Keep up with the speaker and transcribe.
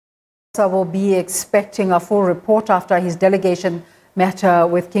Will be expecting a full report after his delegation met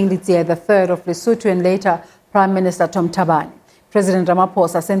with King Letsie III of Lesotho and later Prime Minister Tom Thabane. President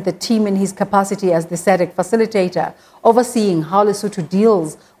Ramaphosa sent the team in his capacity as the SADC facilitator, overseeing how Lesotho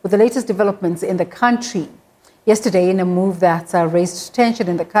deals with the latest developments in the country. Yesterday, in a move that raised tension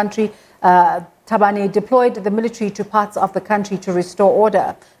in the country, Thabane deployed the military to parts of the country to restore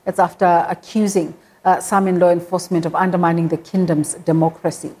order. That's after accusing some in law enforcement of undermining the kingdom's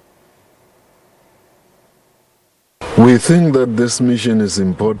democracy. We think that this mission is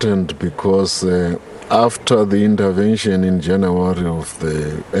important because after the intervention in January of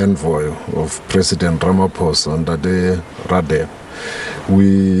the envoy of President Ramaphosa under the Rade,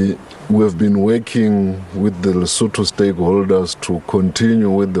 we have been working with the Lesotho stakeholders to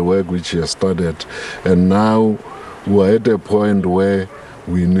continue with the work which he has started, and now we're at a point where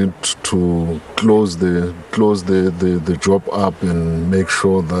we need to close the job up and make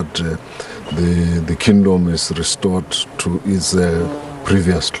sure that the kingdom is restored to its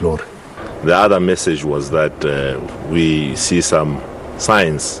previous glory. The other message was that we see some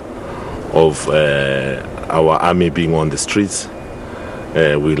signs of our army being on the streets.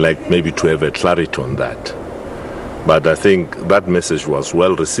 We'd like maybe to have a clarity on that. But I think that message was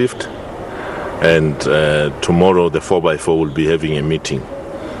well received, and tomorrow the 4x4 will be having a meeting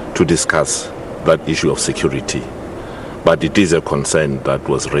to discuss that issue of security. But it is a concern that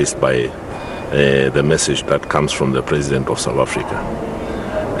was raised by the message that comes from the President of South Africa.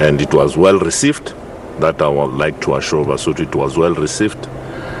 And it was well received. That I would like to assure Lesotho it was well received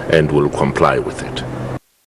and will comply with it.